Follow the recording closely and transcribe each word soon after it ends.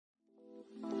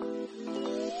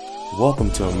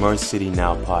Welcome to Immerse City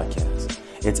Now podcast.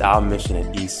 It's our mission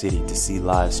at East City to see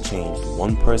lives changed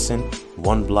one person,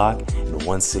 one block, and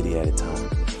one city at a time.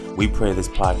 We pray this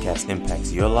podcast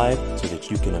impacts your life so that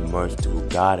you can emerge to who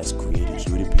God has created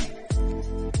you to be.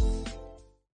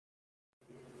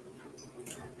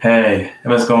 Hey,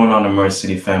 what's going on, Immerse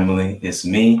City family? It's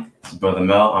me, it's Brother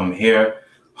Mel. I'm here,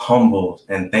 humbled,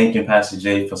 and thanking Pastor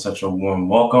Jay for such a warm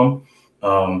welcome.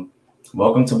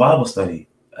 Welcome to Bible study.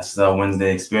 This is our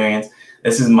Wednesday experience.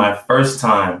 This is my first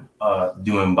time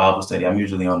doing Bible study. I'm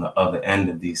usually on the other end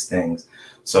of these things.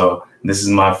 So this is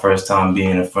my first time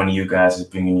being in front of you guys, just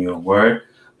bringing you a word.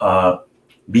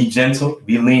 Be gentle,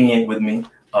 be lenient with me.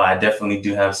 I definitely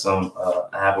do have I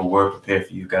have a word prepared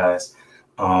for you guys.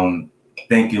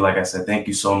 Thank you. Like I said, thank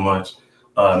you so much.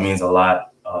 It means a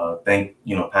lot. Thank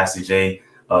Pastor Jay,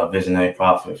 Visionary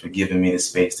Prophet, for giving me the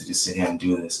space to just sit here and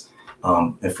do this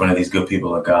in front of these good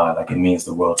people of God. Like, it means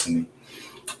the world to me.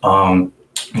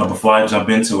 But before I jump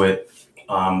into it,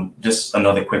 just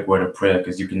another quick word of prayer,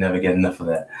 because you can never get enough of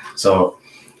that. So,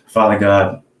 Father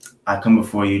God, I come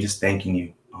before you just thanking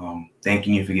you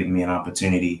for giving me an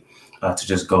opportunity to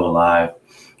just go live,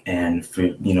 and for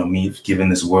me giving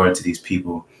this word to these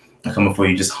people. I come before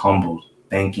you just humbled,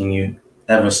 thanking you,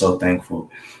 ever so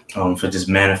thankful for just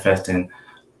manifesting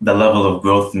the level of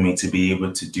growth in me to be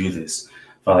able to do this.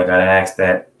 Father God, I ask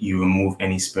that you remove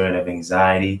any spirit of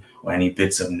anxiety or any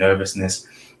bits of nervousness.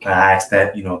 I ask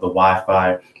that, the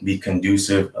Wi-Fi be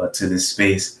conducive to this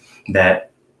space,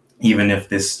 that even if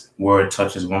this word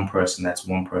touches one person,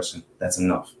 that's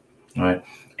enough. All right.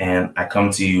 And I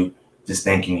come to you just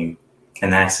thanking you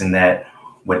and asking that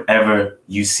whatever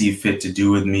you see fit to do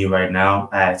with me right now,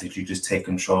 I ask that you just take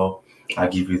control. I'll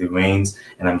give you the reins,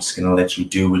 and I'm just going to let you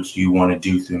do what you want to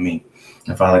do through me.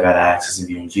 And Father God, I ask this of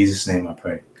you in Jesus' name I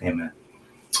pray. Amen.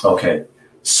 Okay,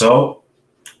 so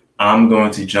I'm going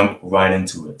to jump right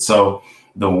into it. So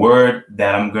the word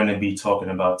that I'm going to be talking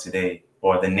about today,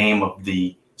 or the name of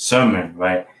the sermon,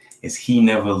 right, is He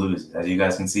Never Loses. As you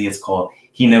guys can see, it's called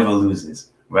He Never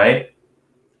Loses, right?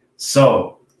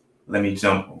 So let me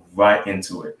jump right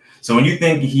into it. So when you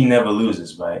think He never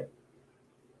loses, right,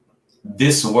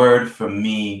 this word for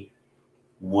me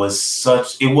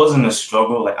it wasn't a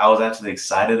struggle. Like, I was actually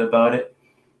excited about it.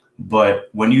 But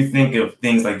when you think of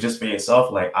things like just for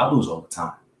yourself, like, I lose all the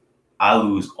time. I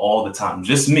lose all the time.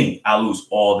 Just me, I lose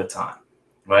all the time,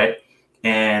 right?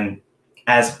 And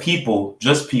as people,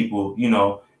 just people,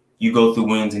 you go through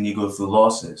wins and you go through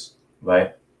losses,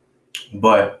 right?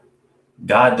 But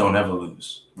God don't ever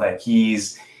lose. Like,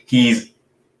 he's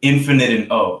infinite in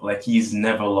like, he's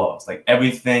never lost. Like,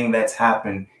 everything that's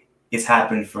happened, it's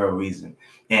happened for a reason.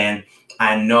 And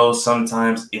I know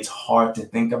sometimes it's hard to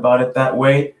think about it that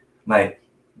way. Like,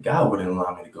 God wouldn't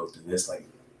allow me to go through this. Like,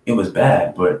 it was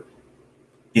bad, but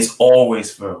it's always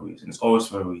for a reason. It's always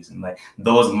for a reason. Like,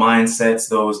 those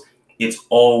mindsets, it's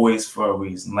always for a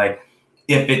reason. Like,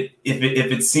 if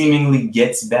it seemingly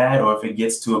gets bad, or if it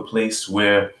gets to a place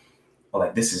where,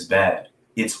 like, this is bad,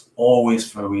 it's always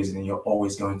for a reason, and you're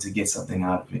always going to get something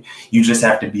out of it. You just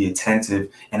have to be attentive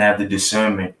and have the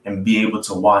discernment and be able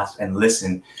to watch and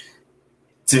listen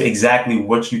to exactly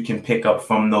what you can pick up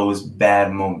from those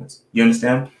bad moments. You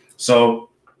understand? So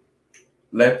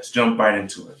let's jump right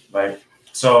into it, right?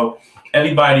 So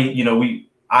everybody,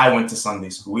 I went to Sunday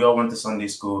school. We all went to Sunday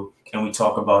school, and we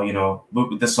talk about,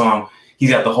 the song, He's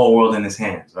Got the Whole World in His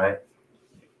Hands, right?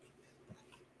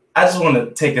 I just want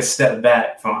to take a step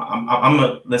back from. I'm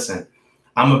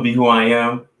gonna be who I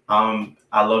am.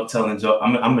 I love telling jokes.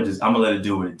 I'm gonna let it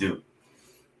do what it do.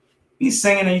 He's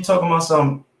singing, and you talking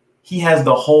about He has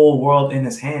the whole world in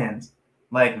His hands.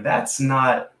 Like, that's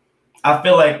not. I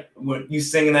feel like when you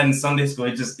singing that in Sunday school,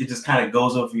 it just kind of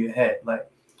goes over your head. Like,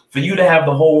 for you to have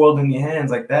the whole world in your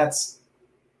hands, like,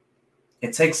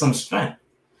 it takes some strength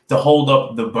to hold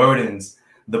up the burdens,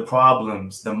 the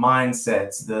problems, the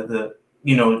mindsets, the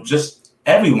just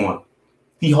everyone.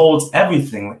 He holds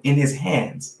everything in His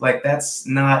hands. Like, that's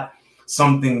not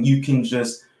something you can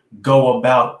just go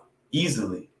about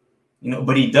easily,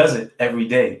 but He does it every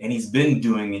day, and He's been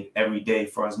doing it every day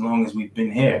for as long as we've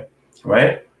been here,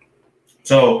 right?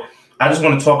 So I just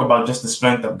want to talk about just the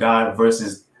strength of God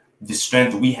versus the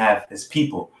strength we have as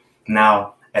people.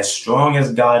 Now, as strong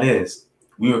as God is,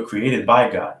 we were created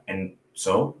by God, and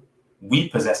so we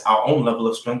possess our own level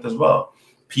of strength as well.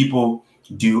 People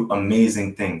do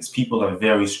amazing things. People are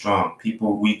very strong.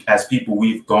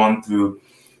 We've gone through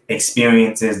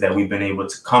experiences that we've been able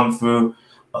to come through.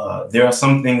 There are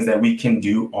some things that we can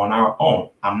do on our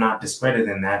own. I'm not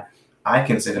discrediting that. I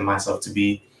consider myself to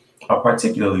be a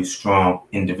particularly strong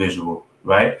individual,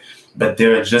 right? But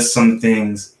there are just some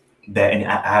things that, and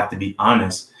I have to be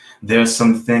honest, there's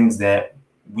some things that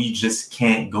we just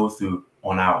can't go through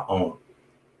on our own,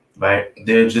 right?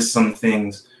 There are just some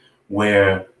things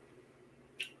where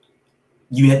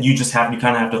you kind of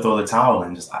have to throw the towel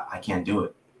and just, I can't do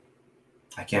it.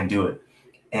 I can't do it.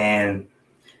 And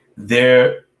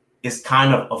there is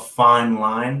kind of a fine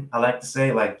line, I like to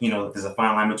say, like, there's a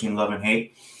fine line between love and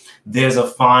hate. There's a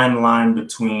fine line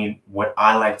between what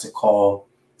I like to call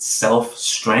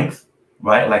self-strength,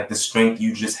 right? Like the strength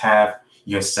you just have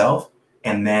yourself.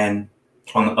 And then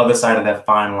on the other side of that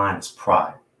fine line is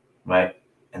pride, right?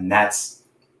 And that's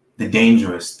the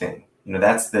dangerous thing.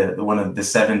 That's the one of the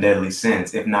 7 deadly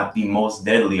sins, if not the most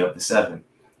deadly of the 7,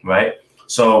 right?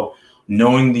 So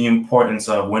knowing the importance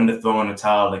of when to throw in the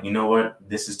towel, like, you know what,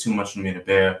 this is too much for me to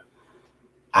bear.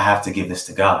 I have to give this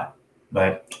to God,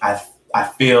 right? I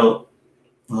feel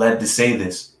led to say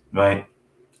this, right?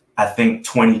 I think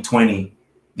 2020,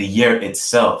 the year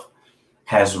itself,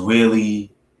 has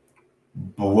really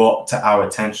brought to our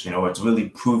attention, or it's really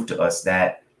proved to us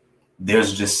that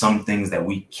there's just some things that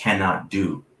we cannot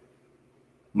do.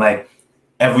 Like,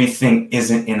 everything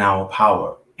isn't in our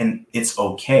power, and it's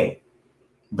okay.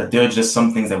 But there are just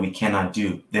some things that we cannot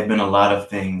do. There have been a lot of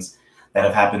things that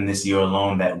have happened this year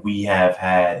alone that we have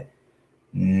had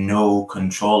no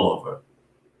control over.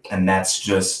 And that's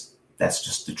just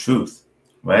the truth,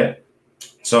 right?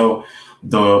 So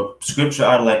the scripture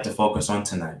I'd like to focus on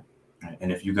tonight, right,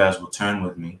 and if you guys will turn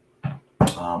with me,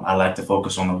 I'd like to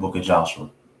focus on the book of Joshua,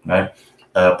 right?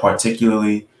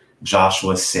 Particularly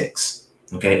Joshua 6.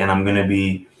 Okay, and I'm going to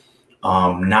be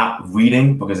not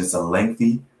reading because it's a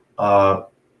lengthy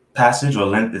passage, or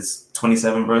length. It's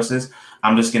 27 verses.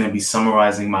 I'm just going to be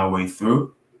summarizing my way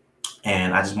through,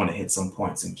 and I just want to hit some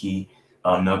points and key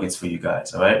nuggets for you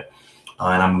guys. All right,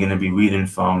 and I'm going to be reading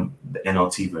from the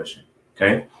NLT version.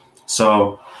 Okay,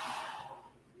 so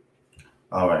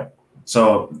all right,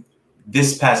 so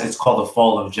this passage, it's called the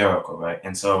Fall of Jericho, right?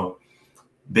 And so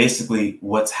basically,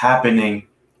 what's happening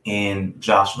in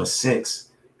Joshua 6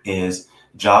 is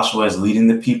Joshua is leading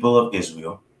the people of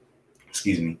Israel.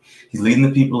 He's leading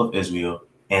the people of Israel,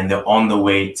 and they're on the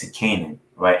way to Canaan,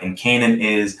 right? And Canaan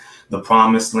is the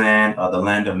promised land, the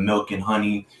land of milk and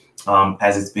honey,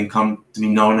 as it's been come to be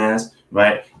known as,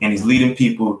 right? And he's leading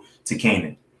people to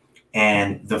Canaan.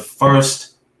 And the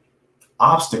first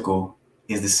obstacle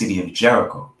is the city of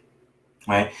Jericho,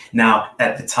 right? Now,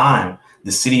 at the time,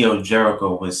 the city of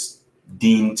Jericho was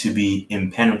deemed to be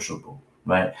impenetrable,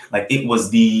 right? Like, it was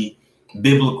the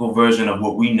biblical version of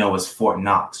what we know as Fort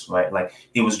Knox, right? Like,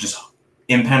 it was just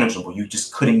impenetrable. You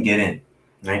just couldn't get in,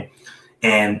 right?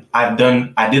 And I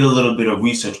did a little bit of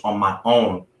research on my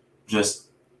own, just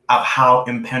of how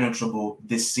impenetrable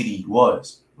this city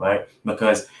was, right?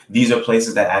 Because these are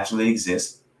places that actually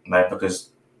exist, right?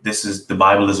 Because the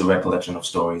Bible is a recollection of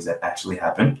stories that actually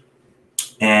happened.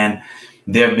 And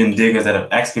there have been diggers that have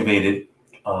excavated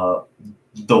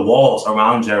the walls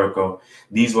around Jericho.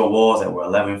 These were walls that were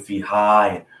 11 feet high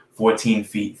and 14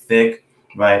 feet thick,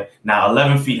 right? Now,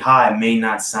 11 feet high may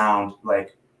not sound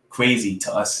like crazy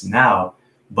to us now,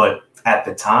 but at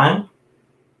the time,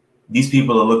 these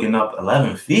people are looking up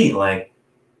 11 feet, like,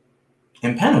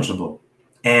 impenetrable.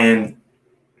 And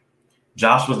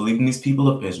Joshua's leading these people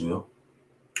of Israel,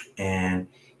 and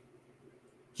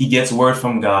he gets word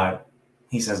from God.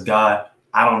 He says, God,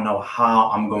 I don't know how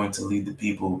I'm going to lead the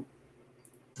people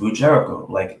through Jericho.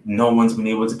 Like, no one's been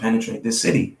able to penetrate this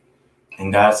city.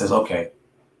 And God says, okay,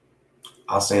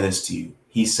 I'll say this to you.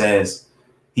 He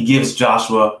gives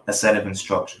Joshua a set of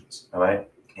instructions, all right?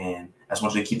 And I just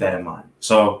want you to keep that in mind.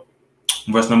 So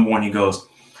verse number 1, he goes,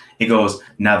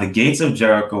 now the gates of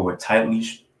Jericho were tightly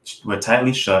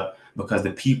shut because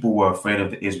the people were afraid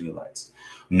of the Israelites.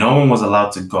 No one was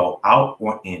allowed to go out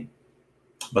or in.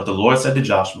 But the Lord said to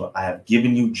Joshua, I have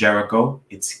given you Jericho,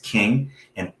 its king,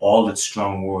 and all its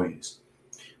strong warriors.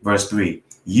 Verse 3,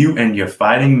 you and your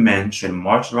fighting men should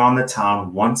march around the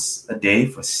town once a day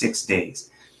for 6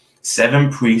 days.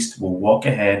 7 priests will walk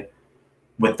ahead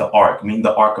with the ark, meaning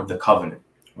the ark of the covenant,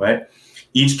 right?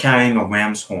 Each carrying a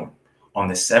ram's horn. On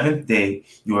the 7th day,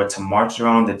 you are to march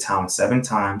around the town 7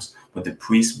 times with the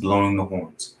priests blowing the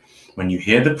horns. When you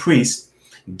hear the priest,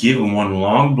 give one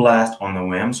long blast on the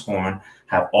ram's horn.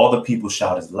 Have all the people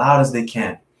shout as loud as they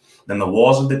can. Then the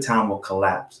walls of the town will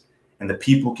collapse, and the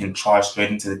people can charge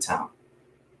straight into the town.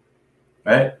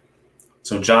 Right?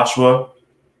 So Joshua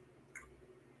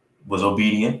was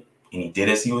obedient, and he did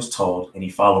as he was told, and he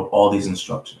followed all these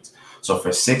instructions. So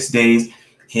for 6 days,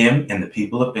 him and the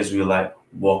people of Israel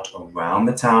walked around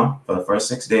the town for the first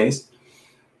 6 days.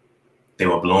 They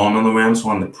were blowing on the ram's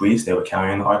horn, the priest. They were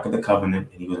carrying the Ark of the Covenant,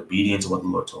 and he was obedient to what the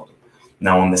Lord told him.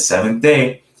 Now on the seventh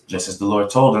day, just as the Lord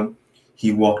told him,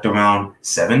 he walked around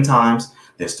 7 times.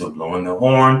 They're still blowing the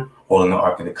horn, holding the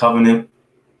Ark of the Covenant.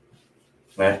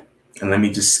 Right? And let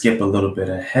me just skip a little bit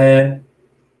ahead.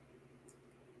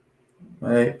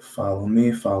 Right? Follow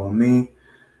me.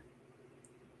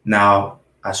 Now,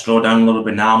 I scroll down a little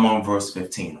bit. Now I'm on verse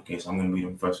 15. Okay, so I'm going to read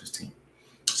in verse 15.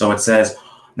 So it says,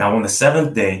 now on the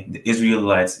 7th day, the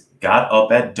Israelites got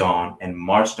up at dawn and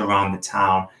marched around the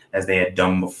town as they had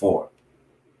done before.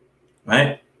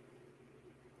 Right?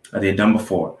 As they had done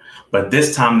before. But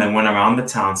this time they went around the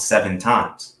town 7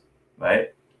 times.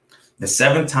 Right? The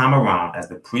 7th time around, as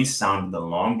the priests sounded the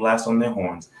long blast on their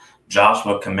horns,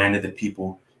 Joshua commanded the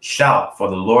people, shout, for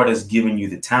the Lord has given you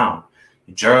the town.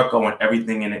 Jericho and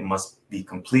everything in it must be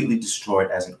completely destroyed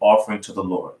as an offering to the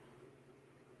Lord.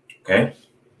 Okay?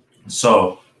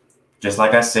 So, just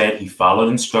like I said, he followed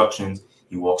instructions.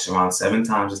 He walks around 7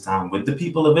 times this time with the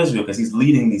people of Israel because he's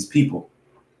leading these people.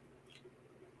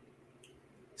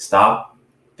 Stop.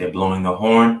 They're blowing the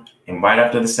horn. And right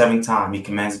after the 7th time, he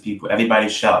commands the people, everybody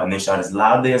shout. And they shout as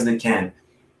loudly as they can.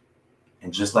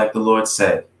 And just like the Lord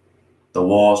said, the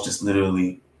walls just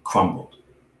literally crumbled.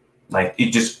 Like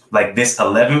it just, like this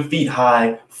 11 feet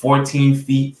high, 14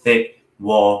 feet thick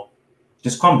wall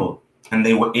just crumbled. And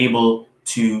they were able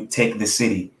to take the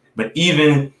city. But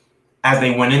even as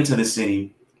they went into the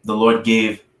city, the Lord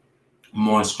gave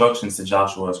more instructions to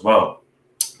Joshua as well.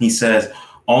 He says,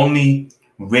 only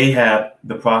Rahab,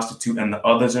 the prostitute, and the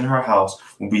others in her house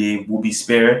will be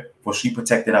spared, for she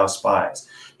protected our spies.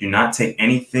 Do not take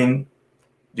any of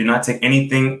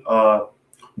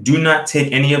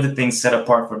the things set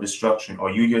apart for destruction, or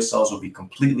you yourselves will be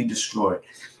completely destroyed,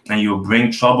 and you will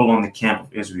bring trouble on the camp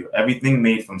of Israel. Everything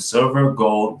made from silver,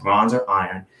 gold, bronze, or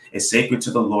iron is sacred to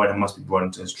the Lord and must be brought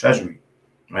into his treasury.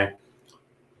 Right?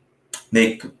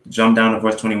 They jump down to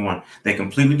verse 21. They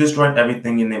completely destroyed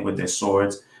everything in it with their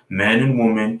swords, men and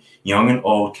women, young and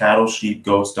old, cattle, sheep,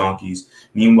 goats, donkeys.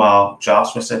 Meanwhile,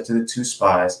 Joshua said to the 2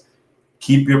 spies,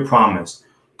 keep your promise.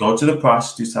 Go to the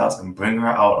prostitute's house and bring her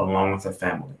out along with her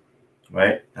family.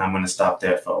 Right? And I'm going to stop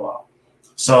there for a while.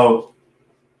 So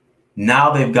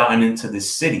now they've gotten into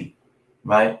this city.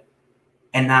 Right?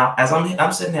 And now as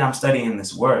I'm sitting there, I'm studying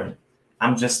this word.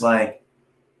 I'm just like,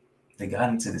 they got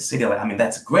into the city. Like, I mean,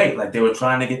 that's great. Like they were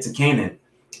trying to get to Canaan.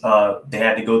 They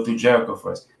had to go through Jericho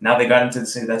first. Now they got into the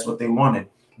city. That's what they wanted.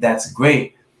 That's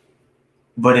great.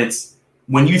 But it's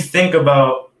when you think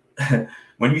about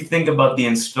the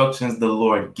instructions the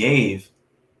Lord gave,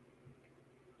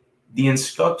 the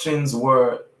instructions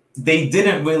they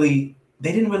didn't really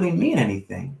mean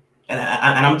anything. And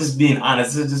I'm just being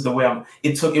honest. This is just the way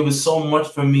it was so much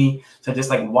for me to just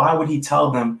like, why would he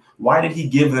tell them? Why did he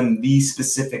give them these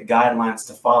specific guidelines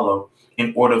to follow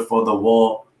in order for the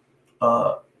wall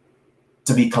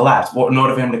to be collapsed, or in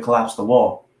order for him to collapse the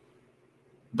wall?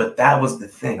 But that was the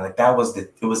thing. Like it was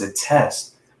a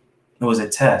test. It was a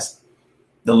test.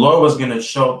 The Lord was going to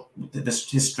show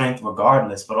his strength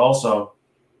regardless, but also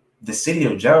the city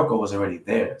of Jericho was already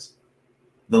theirs.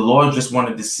 The Lord just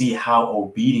wanted to see how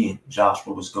obedient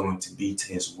Joshua was going to be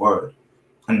to his word.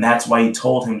 And that's why he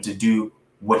told him to do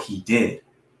what he did.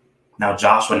 Now,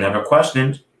 Joshua never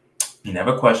questioned. He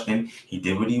never questioned. He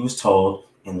did what he was told.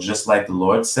 And just like the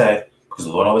Lord said, because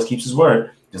the Lord always keeps his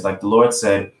word, just like the Lord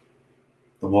said,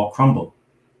 the wall crumbled.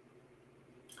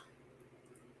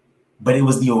 But it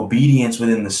was the obedience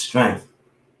within the strength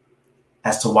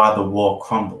as to why the wall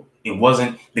crumbled. It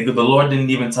wasn't, the Lord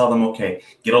didn't even tell them, okay,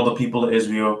 get all the people of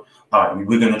Israel. All right,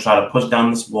 we're going to try to push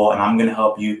down this wall and I'm going to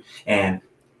help you. And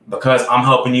because I'm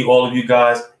helping you, all of you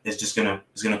guys, it's going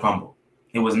to crumble.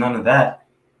 It was none of that.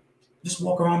 Just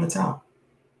walk around the town.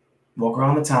 Walk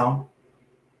around the town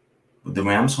with the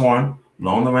ram's horn,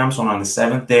 blowing the ram's horn on the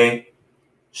 7th day,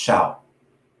 shout,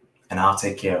 and I'll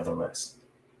take care of the rest.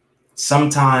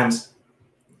 Sometimes,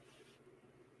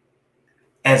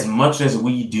 as much as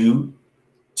we do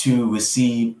to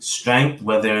receive strength,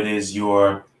 whether it is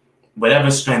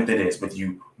whatever strength it is, with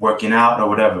you working out or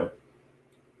whatever,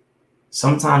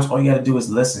 sometimes all you got to do is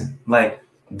listen. Like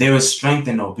there is strength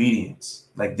in obedience.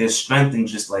 Like there's strength in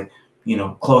just like,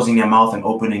 closing your mouth and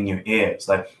opening your ears.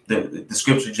 Like the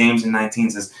scripture, James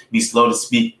 19 says, be slow to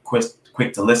speak,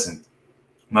 quick to listen.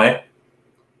 Right?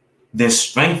 There's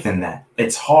strength in that.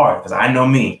 It's hard because I know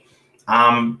me.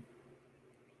 I'm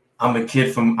a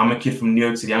kid from New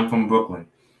York City. I'm from Brooklyn.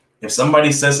 If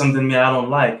somebody says something to me I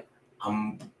don't like,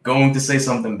 I'm going to say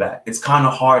something back. It's kind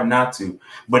of hard not to,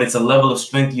 but it's a level of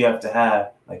strength you have to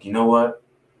have. Like, you know what?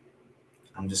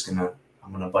 I'm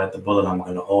going to bite the bullet. I'm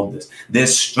going to hold this.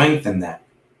 There's strength in that.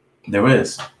 There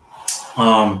is.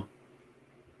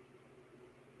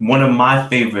 one of my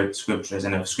favorite scriptures,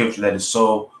 and a scripture that is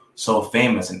so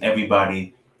famous and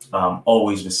everybody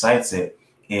always recites it,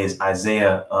 is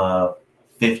Isaiah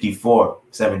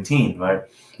 54:17, right?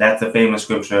 That's the famous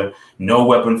scripture, no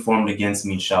weapon formed against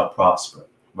me shall prosper,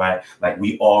 right? Like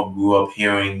we all grew up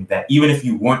hearing that, even if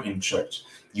you weren't in church,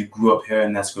 you grew up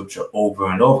hearing that scripture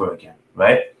over and over again,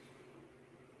 right?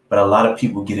 But a lot of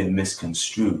people get it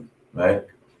misconstrued, right?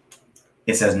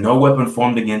 It says, no weapon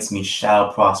formed against me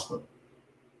shall prosper.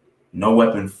 No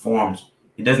weapon formed.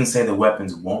 It doesn't say the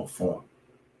weapons won't form.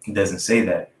 It doesn't say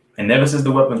that. It never says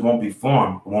the weapons won't be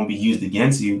formed, won't be used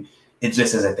against you. It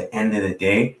just says at the end of the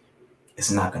day,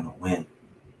 it's not going to win.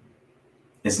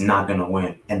 It's not going to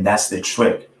win. And that's the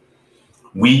trick.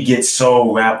 We get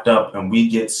so wrapped up and we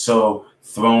get so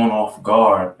thrown off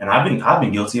guard. And I've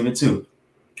been guilty of it too.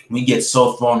 We get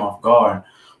so thrown off guard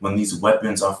when these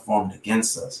weapons are formed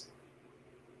against us.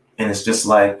 And it's just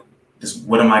like,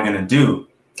 what am I going to do?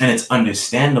 And it's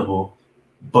understandable,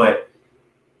 but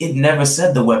it never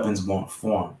said the weapons won't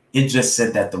form. It just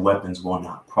said that the weapons will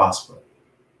not prosper.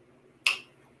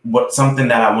 Something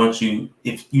that I want you,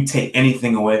 if you take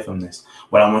anything away from this,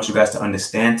 what I want you guys to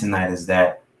understand tonight is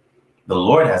that the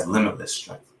Lord has limitless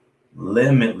strength.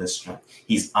 Limitless strength.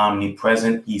 He's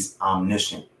omnipresent. He's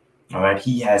omniscient. All right.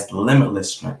 He has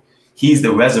limitless strength. He's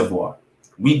the reservoir.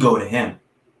 We go to him.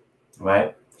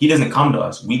 Right. He doesn't come to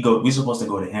us. We're supposed to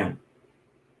go to him.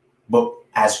 But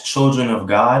as children of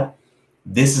God,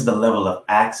 this is the level of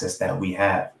access that we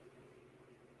have.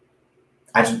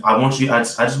 I just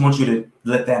want you to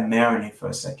let that marinate for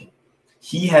a second.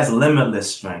 He has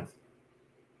limitless strength.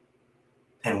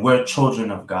 And we're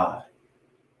children of God.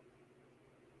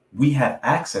 We have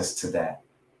access to that.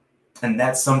 And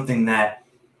that's something that,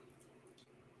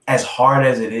 as hard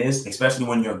as it is, especially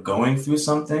when you're going through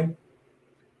something,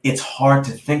 it's hard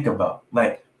to think about.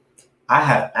 Like, I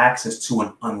have access to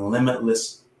an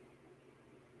unlimitless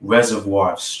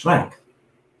reservoir of strength.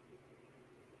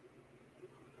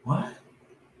 What?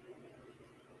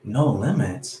 No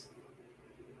limits?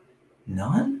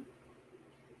 None?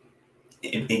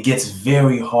 It gets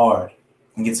very hard.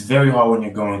 It gets very hard when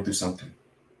you're going through something.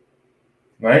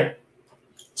 Right?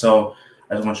 So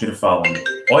I just want you to follow me.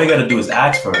 All you got to do is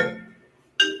ask for it.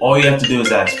 All you have to do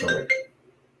is ask for it.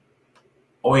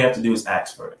 All you have to do is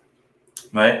ask for it.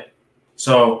 Right?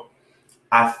 So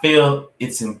I feel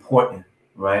it's important,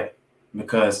 right?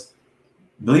 Because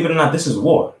believe it or not, this is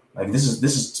war. Like this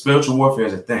is spiritual warfare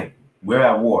is a thing. We're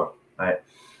at war, right?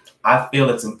 I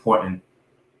feel it's important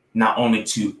not only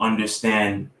to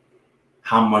understand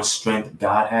how much strength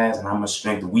God has and how much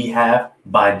strength we have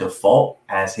by default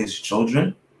as his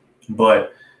children,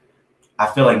 but I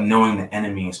feel like knowing the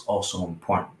enemy is also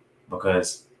important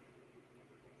because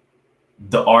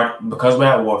we're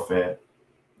at warfare,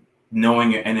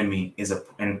 knowing your enemy is an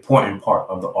important part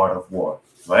of the art of war,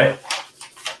 right?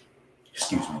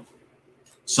 Excuse me.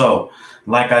 So,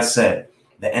 like I said,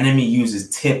 the enemy uses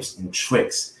tips and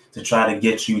tricks to try to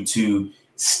get you to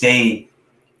stay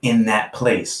in that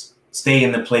place. Stay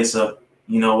in the place of,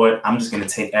 you know what, I'm just going to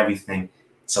take everything.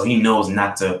 So he knows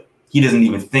he doesn't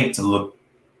even think to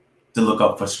look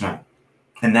up for strength.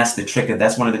 And that's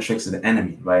one of the tricks of the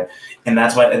enemy, right? And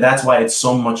that's why it's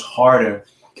so much harder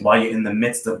while you're in the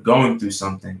midst of going through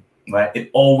something, right? It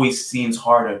always seems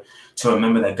harder to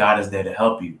remember that God is there to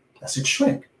help you. That's a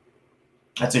trick.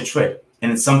 That's a trick.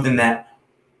 And it's something that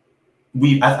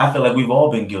I feel like we've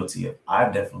all been guilty of.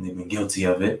 I've definitely been guilty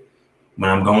of it. When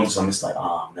I'm going through something, it's like,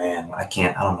 oh man, I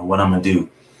don't know what I'm gonna do.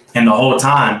 And the whole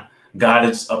time, God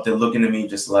is up there looking at me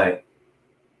just like,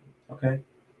 okay,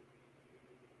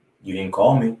 you didn't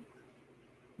call me.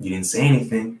 You didn't say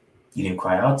anything. You didn't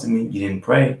cry out to me. You didn't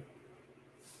pray.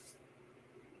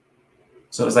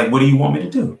 So it's like, what do you want me to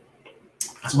do?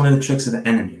 That's one of the tricks of the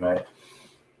enemy, right?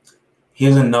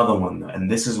 Here's another one, though,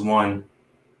 and this is one,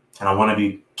 and I want to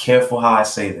be careful how I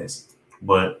say this,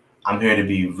 but I'm here to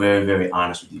be very, very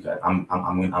honest with you guys. I'm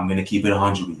going to keep it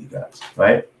 100 with you guys,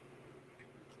 right?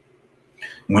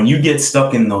 When you get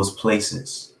stuck in those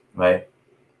places, right?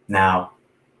 Now,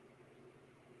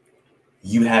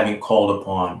 you haven't called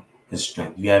upon his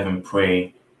strength. You haven't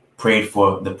prayed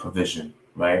for the provision,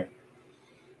 right?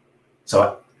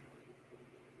 So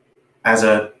as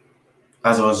a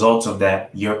result of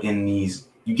that, you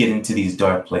get into these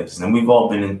dark places. And we've all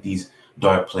been in these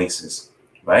dark places,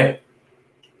 right?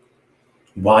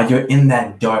 While you're in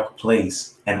that dark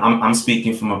place, and I'm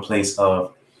speaking from a place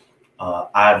of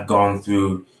I've gone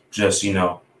through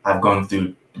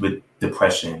with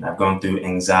depression, I've gone through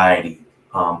anxiety,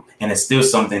 and it's still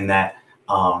something that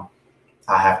I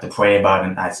have to pray about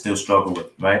and I still struggle with,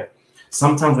 right?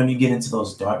 Sometimes when you get into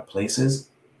those dark places,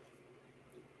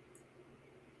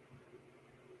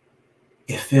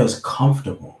 it feels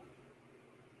comfortable.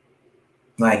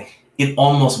 Like it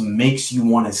almost makes you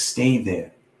want to stay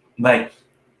there. Like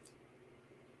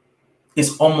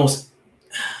it's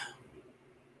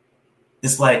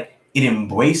like it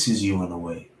embraces you in a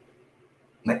way.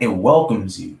 Like it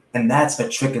welcomes you. And that's a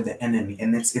trick of the enemy.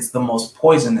 And it's the most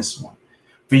poisonous one.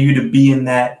 For you to be in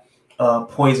that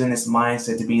poisonous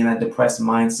mindset, to be in that depressed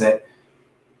mindset,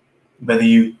 whether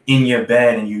you in your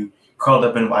bed and you curled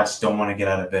up and I just don't want to get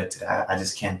out of bed today. I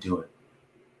just can't do it.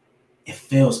 It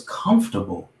feels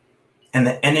comfortable. And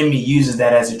the enemy uses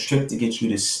that as a trick to get you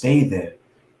to stay there.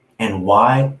 And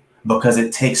why? Because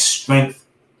it takes strength.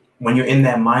 When you're in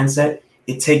that mindset,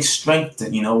 it takes strength to,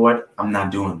 you know what? I'm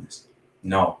not doing this.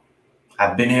 No,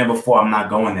 I've been here before. I'm not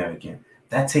going there again.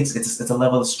 It's a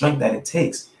level of strength that it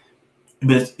takes.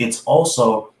 But it's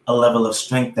also a level of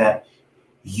strength that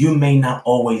you may not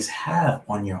always have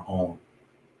on your own.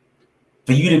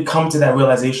 For you to come to that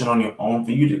realization on your own,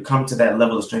 for you to come to that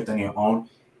level of strength on your own,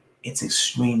 it's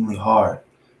extremely hard.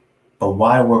 But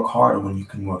why work harder when you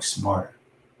can work smarter?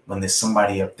 When there's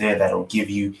somebody up there that'll give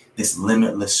you this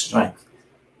limitless strength.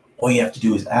 All you have to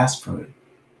do is ask for it.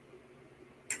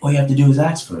 All you have to do is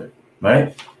ask for it,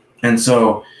 right? And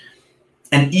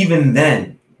even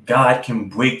then, God can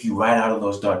break you right out of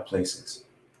those dark places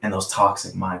and those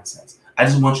toxic mindsets. I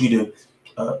just want you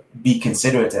to be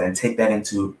considerate and take that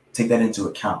into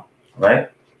account, right?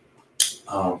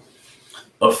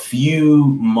 A few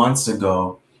months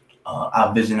ago,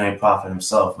 our visionary prophet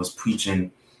himself was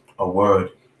preaching a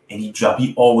word, and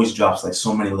he always drops like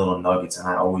so many little nuggets, and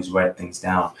I always write things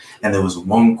down. And there was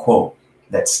one quote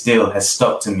that still has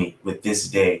stuck to me with this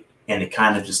day, and it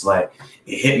kind of just like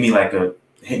it hit me like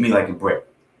a brick.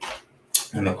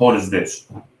 And the quote is this: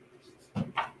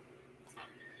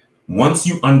 once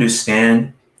you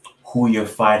understand who you're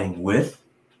fighting with,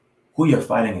 who you're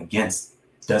fighting against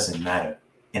doesn't matter.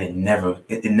 And it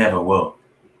never will.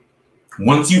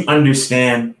 Once you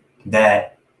understand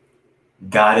that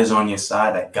God is on your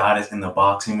side, that God is in the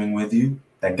boxing ring with you,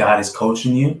 that God is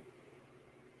coaching you,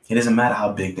 it doesn't matter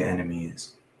how big the enemy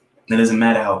is. It doesn't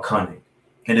matter how cunning.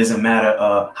 It doesn't matter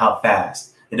how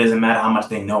fast. It doesn't matter how much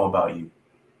they know about you.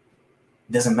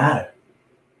 It doesn't matter.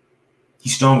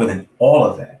 He's stronger than all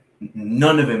of that.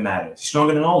 None of it matters. He's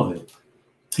stronger than all of it.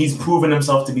 He's proven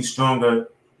himself to be stronger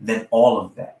than all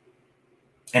of that.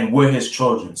 And we're his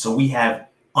children. So we have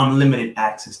unlimited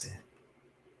access to him.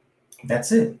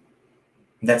 That's it.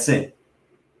 That's it.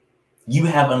 You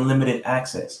have unlimited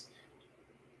access.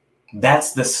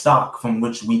 That's the stock from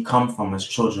which we come from as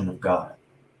children of God.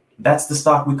 That's the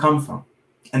stock we come from.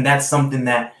 And that's something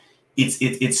that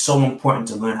it's so important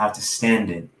to learn how to stand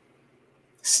in.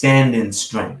 Stand in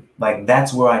strength. Like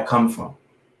that's where I come from.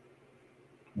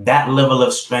 That level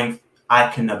of strength I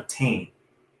can obtain.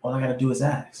 All I got to do is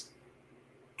ask.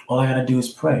 All I got to do is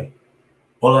pray.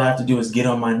 All I have to do is get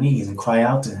on my knees and cry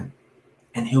out to him.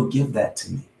 And he'll give that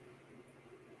to me.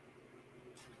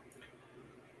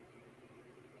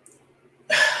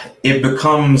 It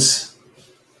becomes,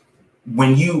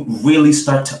 when you really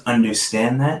start to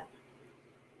understand that,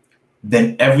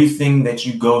 then everything that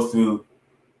you go through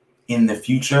in the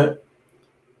future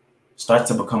starts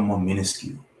to become more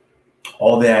minuscule.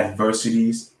 All the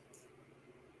adversities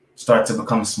start to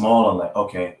become smaller. Like,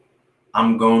 okay,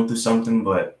 I'm going through something,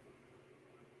 but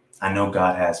I know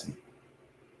God has me.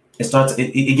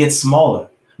 It gets smaller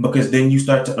because then you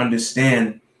start to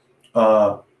understand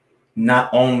not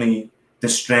only the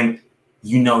strength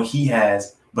you know he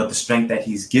has, but the strength that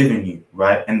he's given you,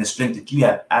 right? And the strength that you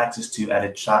have access to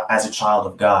as a child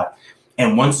of God.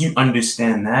 And once you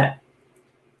understand that,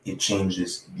 it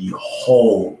changes the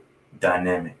whole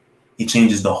dynamic. It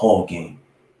changes the whole game.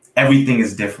 Everything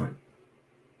is different.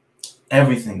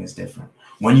 Everything is different.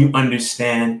 When you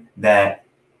understand that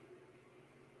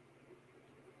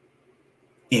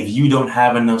if you don't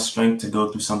have enough strength to go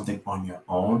through something on your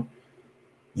own,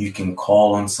 you can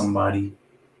call on somebody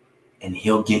and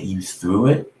he'll get you through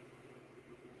it.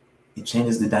 It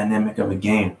changes the dynamic of a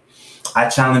game. I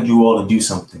challenge you all to do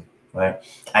something, right?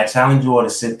 I challenge you all to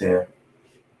sit there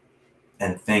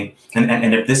and think.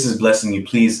 And if this is blessing you,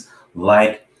 please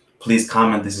like, please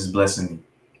comment, this is blessing me,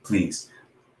 please.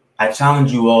 I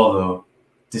challenge you all, though,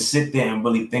 to sit there and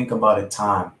really think about a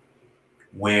time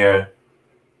where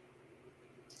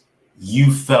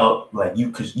you felt like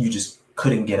you just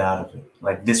couldn't get out of it.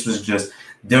 Like this was just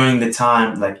during the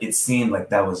time, like it seemed like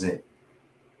that was it.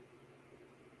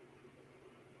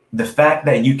 The fact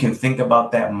that you can think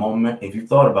about that moment, if you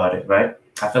thought about it, right?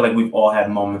 I feel like we've all had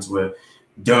moments where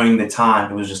during the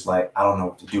time it was just like, I don't know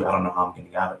what to do. I don't know how I'm going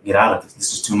to get out of this.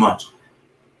 This is too much.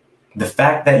 The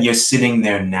fact that you're sitting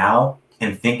there now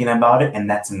and thinking about it, and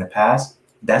that's in the past,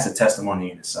 that's a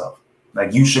testimony in itself.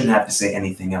 Like, you shouldn't have to say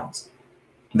anything else.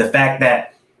 The fact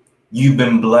that you've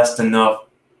been blessed enough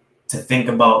to think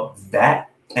about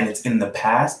that, and it's in the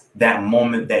past, that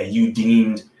moment that you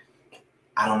deemed,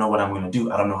 I don't know what I'm going to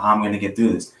do. I don't know how I'm going to get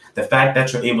through this. The fact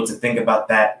that you're able to think about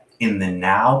that in the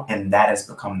now, and that has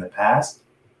become the past,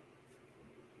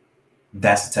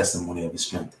 that's a testimony of his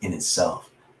strength in itself.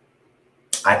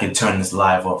 I can turn this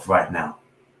live off right now.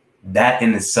 That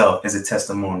in itself is a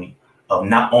testimony of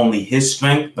not only his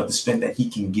strength, but the strength that he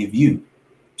can give you.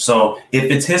 So if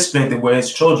it's his strength that we're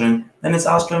his children, then it's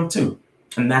our strength too.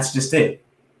 And that's just it.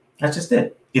 That's just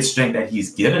it. It's strength that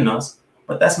he's given us,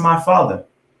 but that's my Father.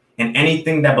 And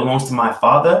anything that belongs to my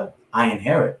Father, I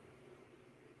inherit.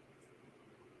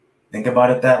 Think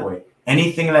about it that way.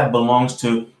 Anything that belongs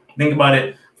to, think about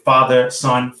it, father,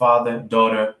 son, father,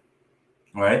 daughter,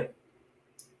 right?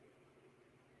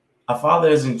 A father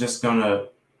isn't just going to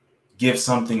give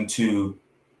something to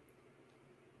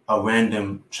a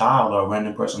random child or a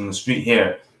random person on the street.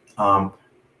 Here,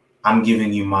 I'm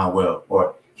giving you my will,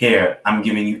 or here, I'm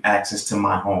giving you access to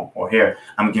my home, or here,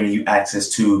 I'm giving you access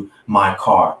to my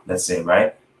car, let's say,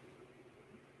 right?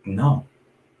 No,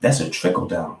 that's a trickle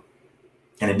down.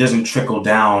 And it doesn't trickle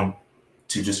down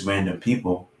to just random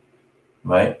people,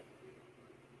 right?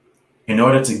 In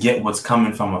order to get what's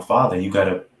coming from a father, you got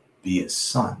to be a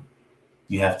son.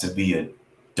 You have to be a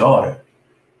daughter,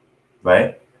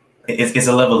 right? It's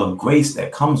a level of grace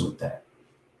that comes with that.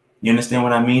 You understand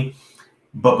what I mean?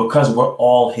 But because we're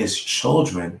all his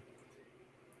children,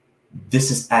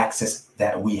 this is access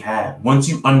that we have. Once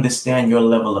you understand your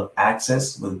level of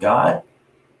access with God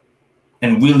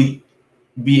and really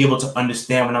be able to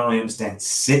understand, but not only understand,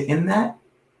 sit in that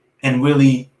and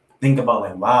really think about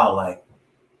like, wow, like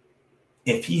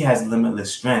if he has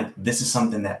limitless strength, this is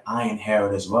something that I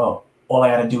inherit as well. All I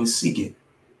got to do is seek it.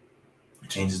 It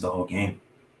changes the whole game.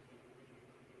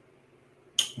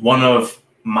 One of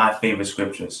my favorite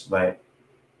scriptures, right?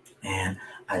 And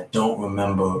I don't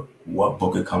remember what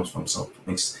book it comes from. So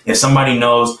if somebody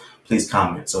knows, please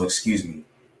comment. So excuse me.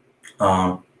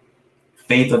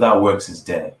 Faith without works is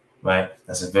dead, right?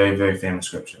 That's a very, very famous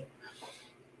scripture.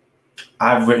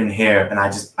 I've written here, and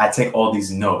I take all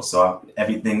these notes. So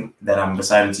everything that I'm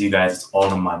reciting to you guys is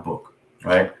all in my book,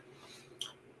 right?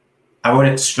 I wrote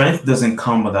it, strength doesn't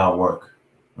come without work,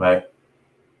 right?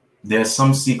 There's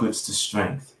some secrets to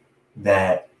strength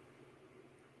that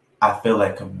I feel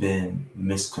like have been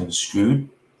misconstrued.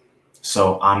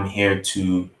 So I'm here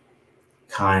to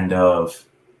kind of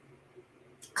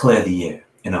clear the air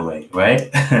in a way,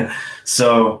 right?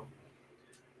 So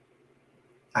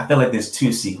I feel like there's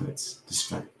two secrets to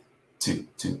strength. Two,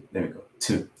 there we go.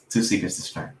 Two secrets to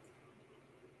strength.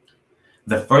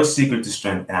 The first secret to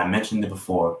strength, and I mentioned it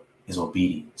before, is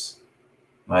obedience,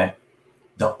 right?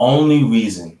 The only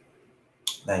reason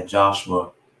that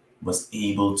Joshua was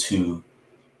able to,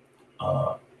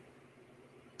 the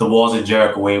walls of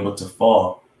Jericho were able to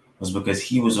fall was because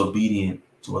he was obedient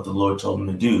to what the Lord told him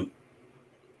to do,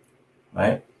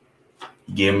 right?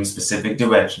 He gave him specific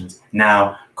directions.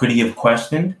 Now, could he have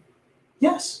questioned?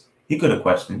 Yes, he could have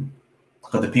questioned.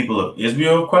 Could the people of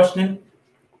Israel have questioned?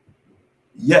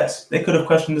 Yes, they could have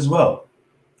questioned as well.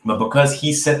 But because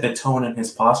he set the tone in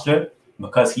his posture,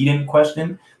 because he didn't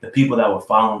question, the people that were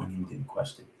following him didn't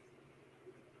question,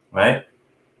 right?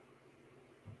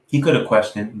 He could have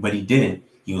questioned, but he didn't.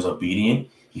 He was obedient.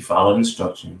 He followed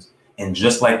instructions. And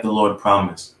just like the Lord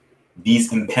promised,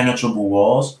 these impenetrable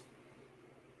walls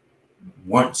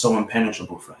weren't so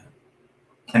impenetrable for him.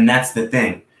 And that's the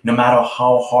thing. No matter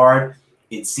how hard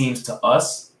it seems to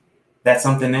us that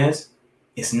something is,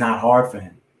 it's not hard for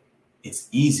him. It's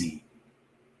easy.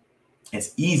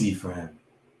 It's easy for him.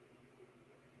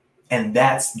 And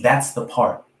that's the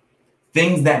part.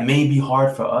 Things that may be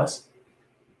hard for us,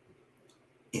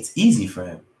 it's easy for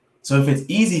him. So if it's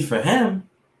easy for him,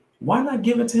 why not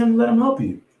give it to him and let him help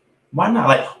you? Why not?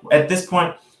 Like at this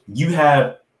point, you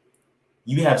have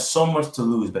so much to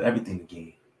lose, but everything to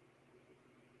gain.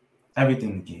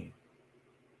 Everything to gain.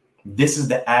 This is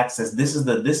the access. This is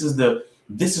the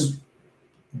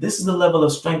level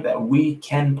of strength that we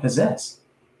can possess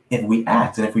if we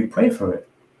act and if we pray for it.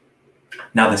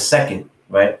 Now the second,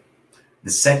 right?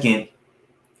 The second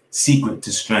secret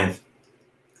to strength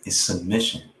is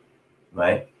submission,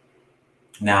 right?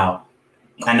 Now,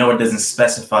 I know it doesn't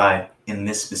specify in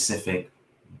this specific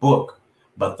book,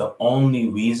 but the only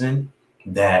reason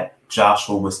that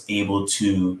Joshua was able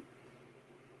to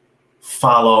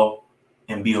follow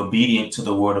and be obedient to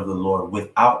the word of the Lord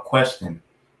without question,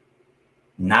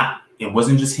 it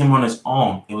wasn't just him on his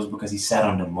own, it was because he sat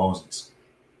under Moses.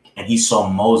 And he saw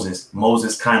Moses.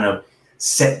 Moses kind of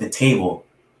set the table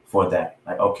for that.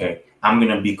 Like, okay, I'm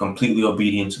going to be completely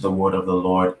obedient to the word of the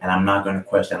Lord, and I'm not going to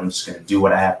question. I'm just going to do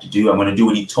what I have to do. I'm going to do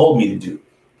what he told me to do.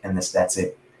 And that's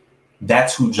it.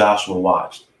 That's who Joshua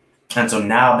watched. And so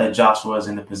now that Joshua is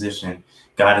in a position,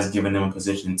 God has given him a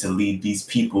position to lead these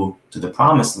people to the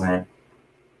promised land.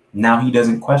 Now he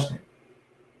doesn't question.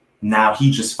 Now he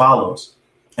just follows.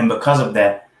 And because of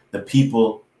that, the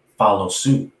people follow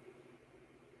suit.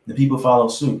 The people follow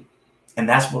suit. And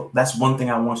that's one thing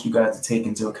I want you guys to take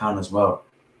into account as well.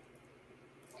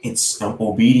 It's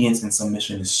obedience and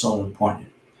submission is so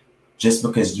important. Just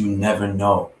because you never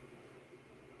know.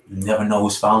 You never know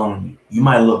who's following you. You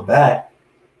might look back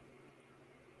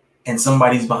and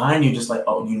somebody's behind you just like,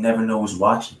 oh, you never know who's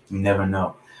watching. You never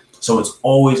know. So it's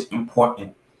always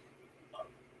important.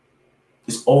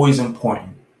 It's always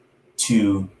important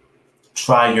to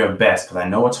try your best, because I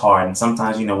know it's hard. And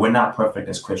sometimes, we're not perfect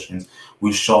as Christians.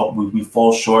 We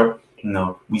fall short,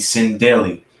 we sin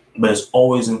daily. But it's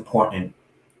always important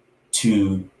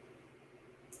to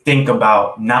think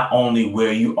about not only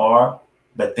where you are,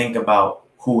 but think about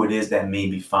who it is that may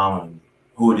be following you,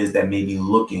 who it is that may be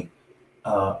looking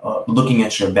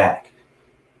at your back.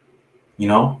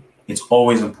 It's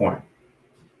always important.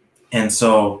 And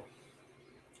so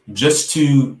just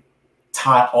to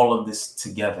tie all of this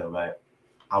together, right,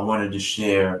 I wanted to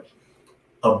share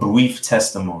a brief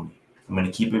testimony. I'm going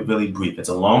to keep it really brief. It's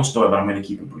a long story, but I'm going to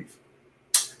keep it brief.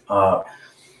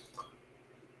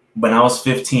 When I was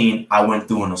 15, I went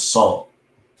through an assault,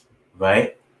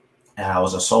 right? And I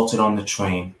was assaulted on the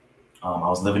train. I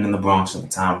was living in the Bronx at the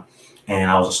time, and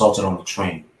I was assaulted on the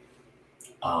train.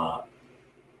 A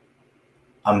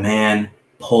man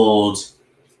pulled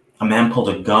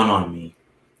a gun on me,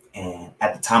 and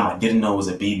at the time I didn't know it was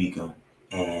a BB gun,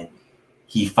 and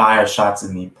he fired shots at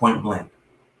me point blank.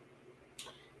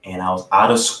 And I was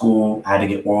out of school. I had to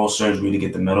get oral surgery to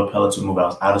get the metal pellets removed. I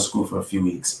was out of school for a few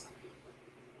weeks.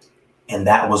 And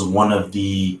that was one of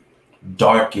the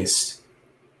darkest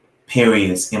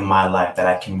periods in my life that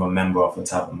I can remember off the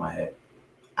top of my head.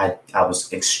 I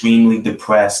was extremely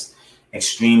depressed,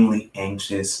 extremely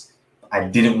anxious. I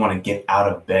didn't want to get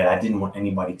out of bed. I didn't want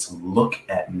anybody to look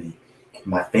at me.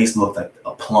 My face looked like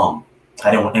a plum.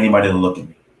 I didn't want anybody to look at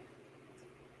me.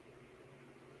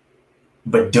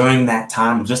 But during that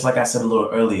time, just like I said a little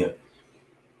earlier,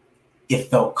 it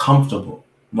felt comfortable.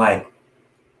 Like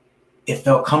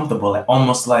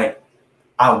almost like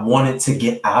I wanted to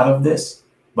get out of this.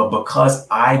 But because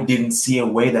I didn't see a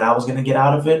way that I was going to get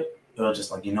out of it, it was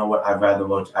just like, you know what? I'd rather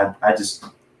I got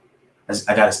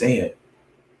to stay here.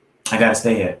 I got to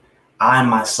stay here. I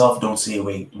myself don't see a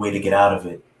way to get out of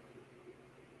it.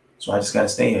 So I just got to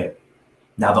stay here.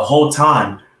 Now, the whole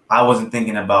time, I wasn't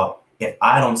thinking about, if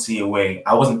I don't see a way,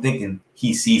 I wasn't thinking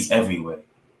he sees every way.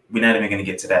 We're not even going to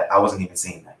get to that. I wasn't even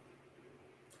seeing that.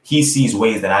 He sees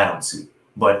ways that I don't see.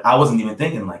 But I wasn't even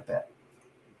thinking like that.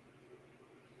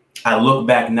 I look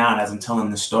back now, and as I'm telling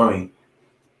the story,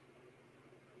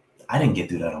 I didn't get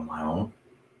through that on my own.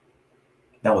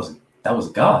 That was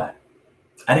God.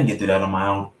 I didn't get through that on my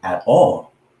own at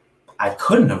all. I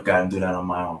couldn't have gotten through that on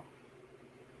my own.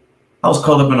 I was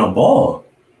curled up in a ball.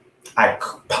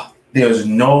 There's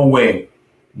no way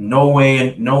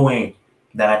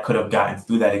that I could have gotten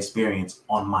through that experience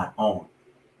on my own.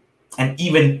 And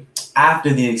even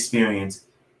after the experience,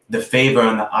 the favor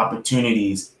and the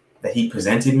opportunities that he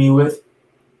presented me with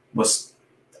was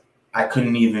I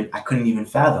couldn't even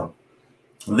fathom.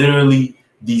 Literally,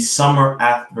 the summer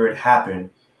after it happened,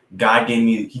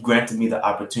 he granted me the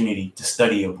opportunity to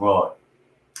study abroad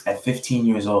at 15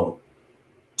 years old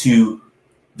to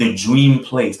the dream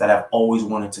place that I've always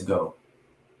wanted to go.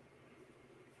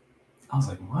 I was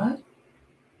like, what?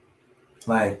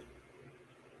 Like,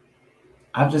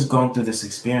 I've just gone through this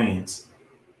experience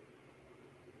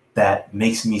that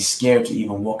makes me scared to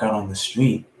even walk out on the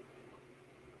street.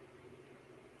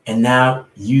 And now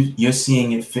you're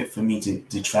seeing it fit for me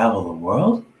to travel the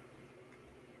world?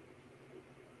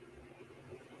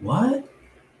 What?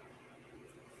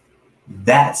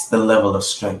 That's the level of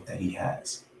strength that he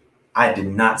has. I did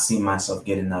not see myself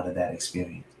getting out of that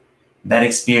experience. That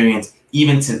experience,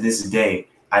 even to this day,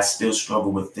 I still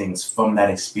struggle with things from that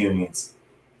experience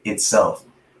itself.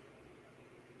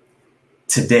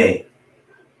 Today,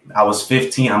 I was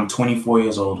 15, I'm 24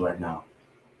 years old right now.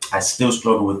 I still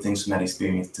struggle with things from that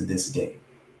experience to this day.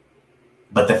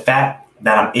 But the fact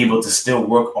that I'm able to still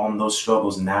work on those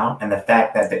struggles now, and the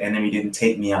fact that the enemy didn't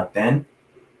take me out then,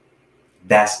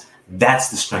 that's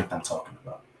the strength I'm talking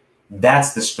about.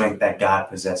 That's the strength that God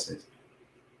possesses.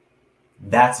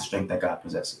 That's the strength that God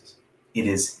possesses. It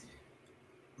is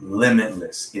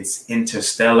limitless. It's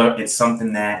interstellar. It's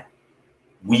something that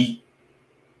we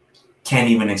can't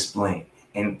even explain.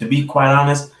 And to be quite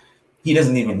honest, he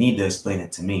doesn't even need to explain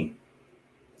it to me.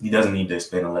 He doesn't need to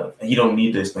explain it. He don't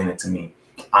need to explain it to me.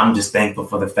 I'm just thankful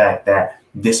for the fact that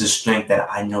this is strength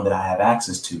that I know that I have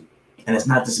access to. And it's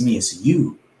not just me, it's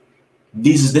you.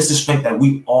 This is strength that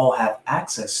we all have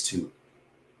access to.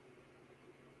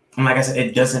 And like I said,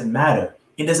 it doesn't matter.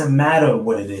 It doesn't matter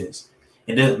what it is.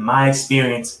 My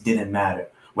experience didn't matter.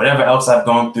 Whatever else I've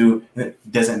gone through,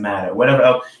 it doesn't matter. Whatever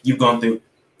else you've gone through,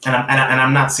 and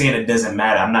I'm not saying it doesn't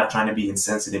matter. I'm not trying to be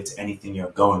insensitive to anything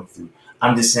you're going through.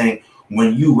 I'm just saying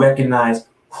when you recognize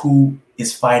who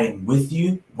is fighting with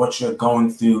you, what you're going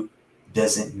through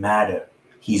doesn't matter.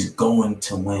 He's going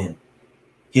to win.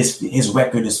 His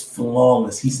record is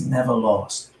flawless. He's never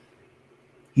lost.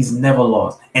 He's never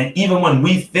lost. And even when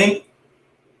we think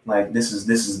like this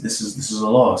is a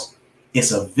loss,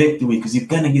 it's a victory because you're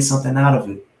gonna get something out of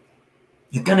it.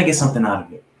 You're gonna get something out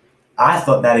of it. I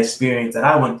thought that experience that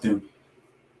I went through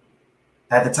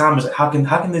at the time was like, how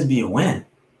can this be a win?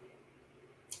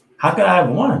 How could I have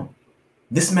won?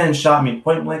 This man shot me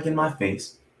point blank in my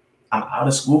face. I'm out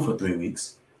of school for 3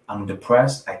 weeks. I'm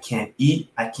depressed. I can't eat.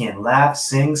 I can't laugh,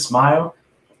 sing, smile.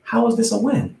 How is this a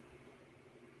win?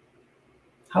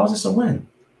 How is this a win?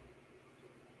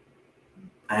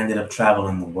 I ended up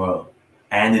traveling the world.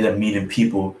 I ended up meeting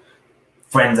people,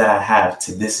 friends that I have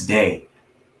to this day.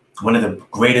 One of the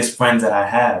greatest friends that I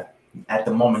have at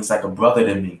the moment, he's like a brother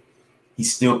to me. He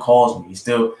still calls me.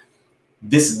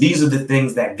 These are the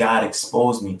things that God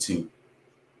exposed me to.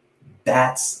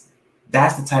 That's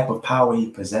the type of power he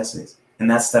possesses. And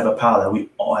that's the type of power that we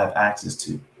all have access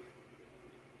to.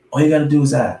 All you got to do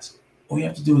is ask. All you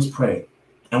have to do is pray.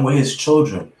 And we're his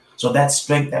children. So that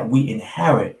strength that we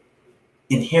inherit,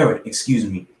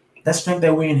 that strength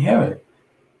that we inherit.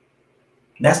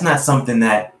 That's not something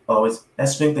that, it's that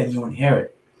strength that you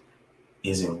inherit.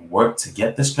 Is it work to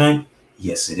get the strength?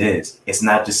 Yes, it is. It's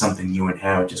not just something you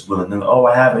inherit just willingly. Oh,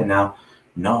 I have it now.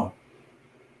 No.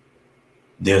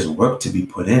 There's work to be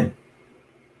put in.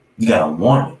 You got to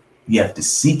want it. You have to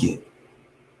seek it.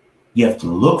 You have to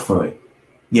look for it.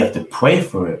 You have to pray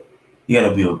for it. You got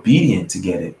to be obedient to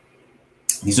get it.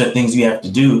 These are things you have to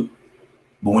do.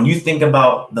 But when you think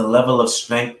about the level of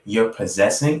strength you're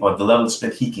possessing or the level of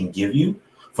strength he can give you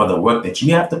for the work that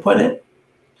you have to put in,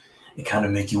 it kind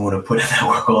of makes you want to put in that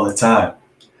work all the time.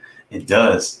 It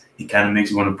does. It kind of makes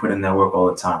you want to put in that work all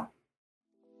the time.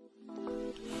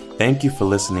 Thank you for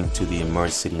listening to the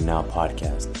Emerge City Now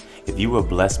podcast. If you were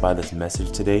blessed by this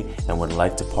message today and would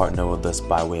like to partner with us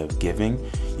by way of giving,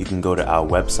 you can go to our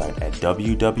website at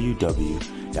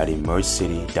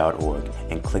www.emergecity.org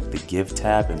and click the Give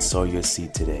tab and sow your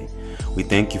seed today. We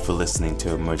thank you for listening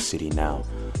to Emerge City Now.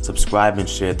 Subscribe and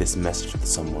share this message with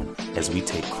someone as we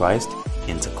take Christ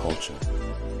into culture.